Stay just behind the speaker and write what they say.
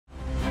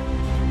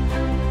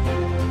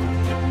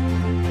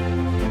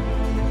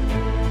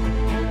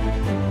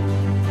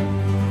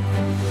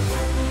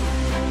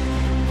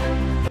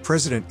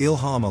President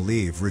Ilham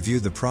Aliyev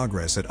reviewed the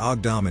progress at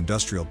Aghdam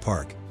Industrial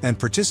Park and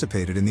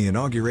participated in the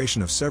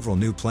inauguration of several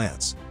new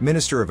plants.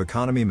 Minister of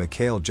Economy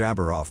Mikayil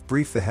Jabbarov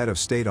briefed the head of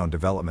state on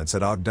developments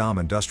at Aghdam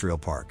Industrial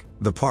Park.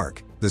 The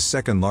park, the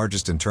second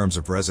largest in terms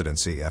of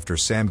residency after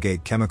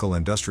Samgate Chemical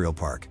Industrial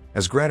Park,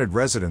 has granted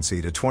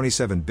residency to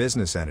 27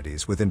 business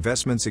entities with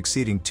investments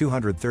exceeding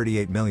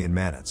 238 million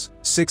manats.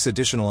 6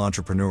 additional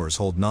entrepreneurs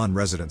hold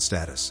non-resident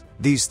status.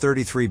 These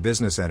 33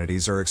 business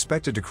entities are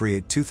expected to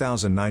create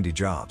 2,090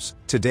 jobs.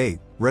 To date,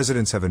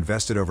 residents have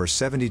invested over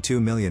 72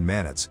 million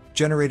manats,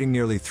 generating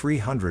nearly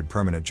 300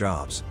 permanent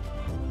jobs.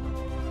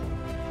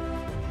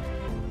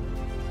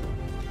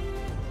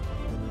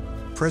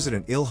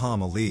 President Ilham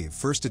Aliyev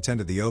first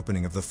attended the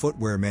opening of the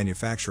footwear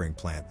manufacturing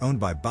plant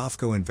owned by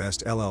Bafco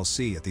Invest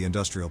LLC at the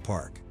industrial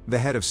park. The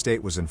head of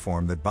state was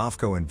informed that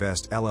Bafco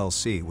Invest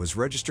LLC was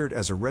registered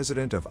as a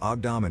resident of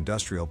Aghdam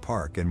Industrial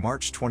Park in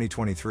March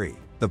 2023.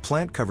 The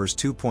plant covers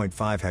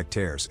 2.5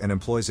 hectares and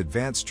employs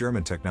advanced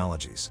German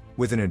technologies.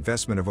 With an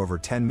investment of over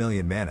 10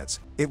 million manats,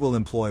 it will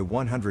employ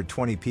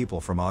 120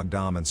 people from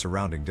Aghdam and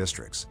surrounding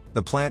districts.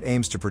 The plant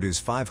aims to produce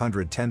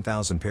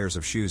 510,000 pairs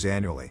of shoes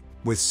annually,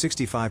 with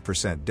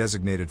 65%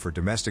 designated for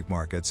domestic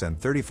markets and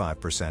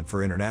 35%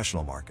 for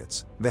international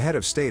markets. The head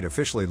of state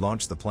officially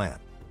launched the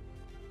plant.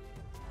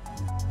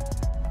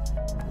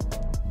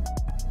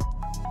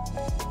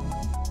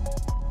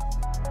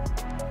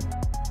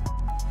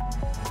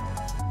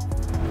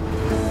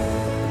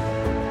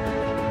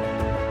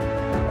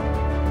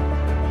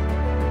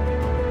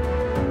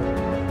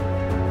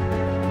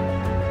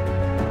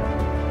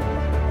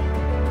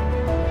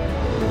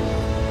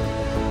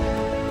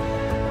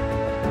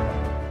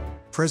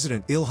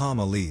 President Ilham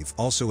Aliyev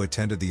also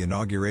attended the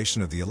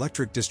inauguration of the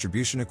electric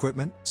distribution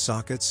equipment,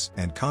 sockets,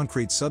 and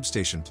concrete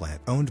substation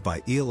plant owned by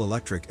EEL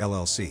Electric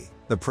LLC.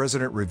 The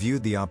president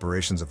reviewed the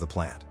operations of the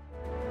plant.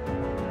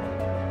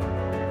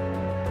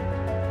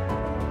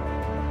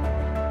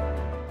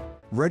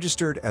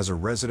 Registered as a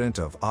resident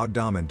of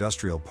Aghdam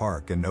Industrial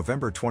Park in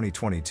November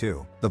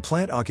 2022, the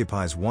plant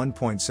occupies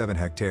 1.7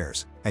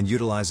 hectares and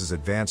utilizes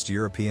advanced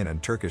European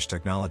and Turkish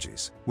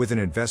technologies. With an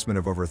investment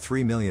of over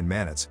 3 million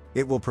manats,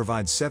 it will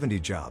provide 70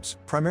 jobs,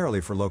 primarily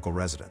for local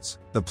residents.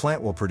 The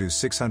plant will produce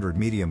 600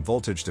 medium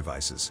voltage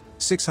devices,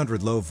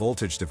 600 low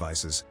voltage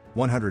devices,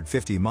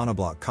 150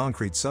 monoblock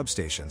concrete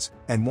substations,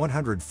 and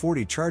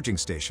 140 charging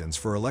stations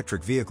for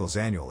electric vehicles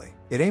annually.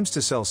 It aims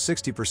to sell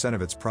 60%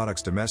 of its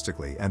products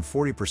domestically and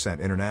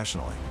 40%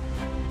 internationally.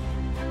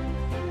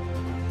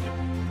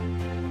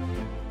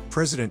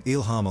 President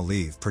Ilham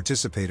Aliyev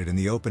participated in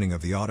the opening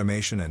of the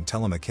Automation and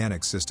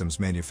Telemechanics Systems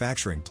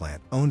manufacturing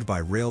plant owned by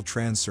Rail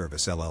Trans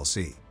Service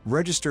LLC.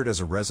 Registered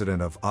as a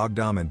resident of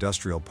Aghdam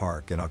Industrial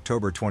Park in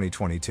October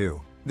 2022,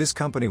 this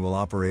company will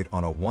operate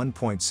on a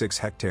 1.6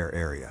 hectare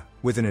area.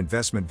 With an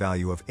investment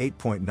value of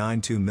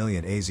 8.92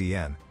 million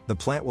AZN, the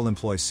plant will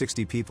employ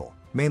 60 people,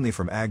 mainly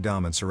from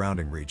Aghdam and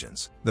surrounding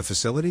regions. The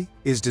facility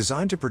is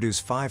designed to produce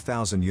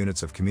 5,000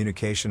 units of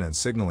communication and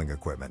signaling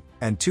equipment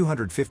and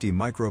 250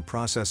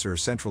 microprocessor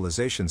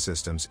centralization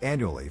systems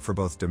annually for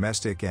both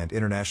domestic and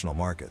international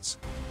markets.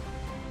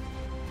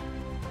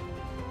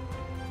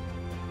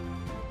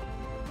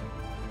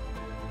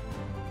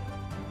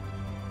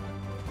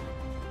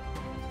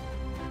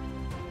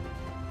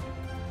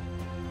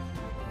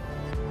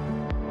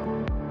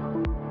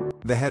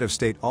 The head of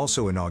state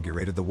also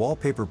inaugurated the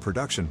wallpaper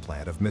production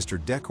plant of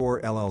Mr.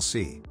 Decor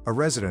LLC, a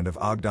resident of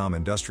Aghdam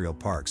Industrial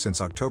Park since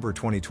October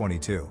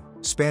 2022.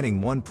 Spanning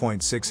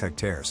 1.6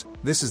 hectares,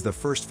 this is the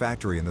first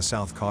factory in the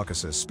South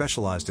Caucasus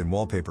specialized in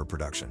wallpaper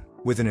production.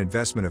 With an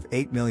investment of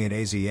 8 million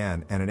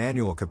AZN and an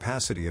annual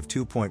capacity of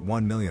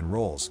 2.1 million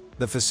rolls,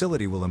 the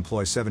facility will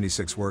employ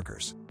 76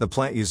 workers. The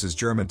plant uses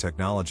German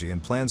technology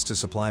and plans to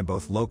supply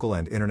both local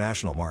and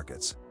international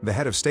markets. The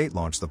head of state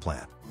launched the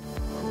plant.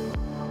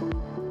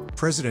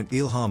 President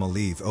Ilham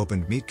Aliyev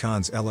opened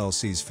Meatcons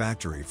LLC's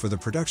factory for the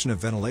production of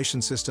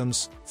ventilation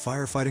systems,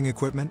 firefighting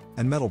equipment,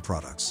 and metal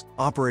products.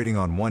 Operating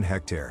on 1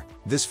 hectare,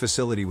 this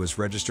facility was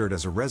registered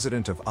as a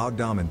resident of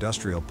Aghdam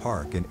Industrial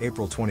Park in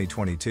April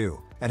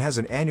 2022 and has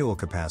an annual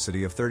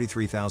capacity of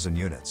 33,000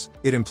 units.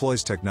 It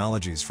employs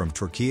technologies from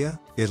Turkey,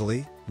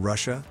 Italy,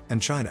 Russia,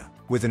 and China.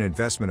 With an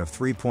investment of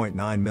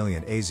 3.9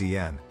 million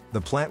AZN,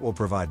 the plant will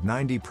provide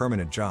 90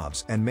 permanent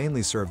jobs and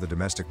mainly serve the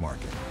domestic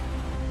market.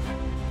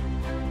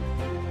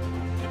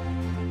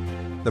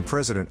 The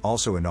president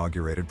also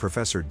inaugurated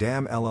Professor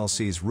Dam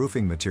LLC's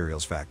roofing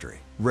materials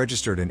factory.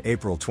 Registered in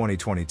April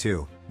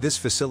 2022, this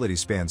facility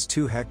spans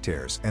 2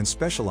 hectares and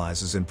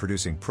specializes in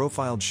producing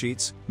profiled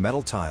sheets,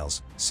 metal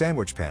tiles,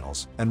 sandwich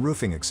panels, and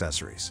roofing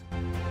accessories.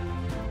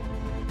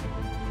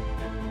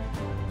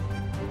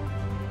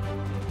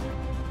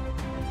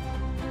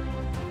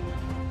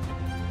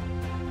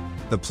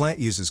 The plant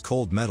uses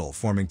cold metal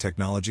forming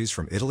technologies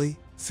from Italy,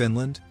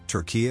 Finland,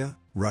 Turkey,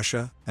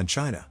 Russia, and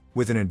China.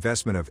 With an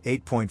investment of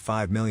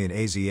 8.5 million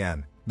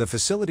AZN, The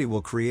facility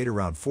will create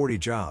around 40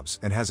 jobs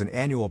and has an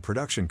annual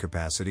production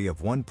capacity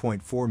of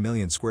 1.4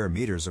 million square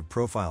meters of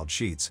profiled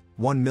sheets,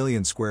 1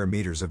 million square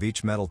meters of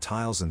each metal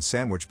tiles and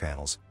sandwich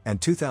panels,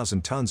 and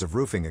 2,000 tons of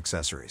roofing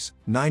accessories.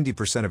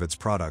 90% of its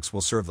products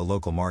will serve the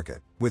local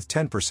market, with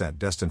 10%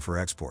 destined for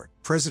export.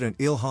 President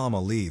Ilham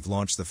Aliyev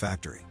launched the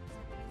factory.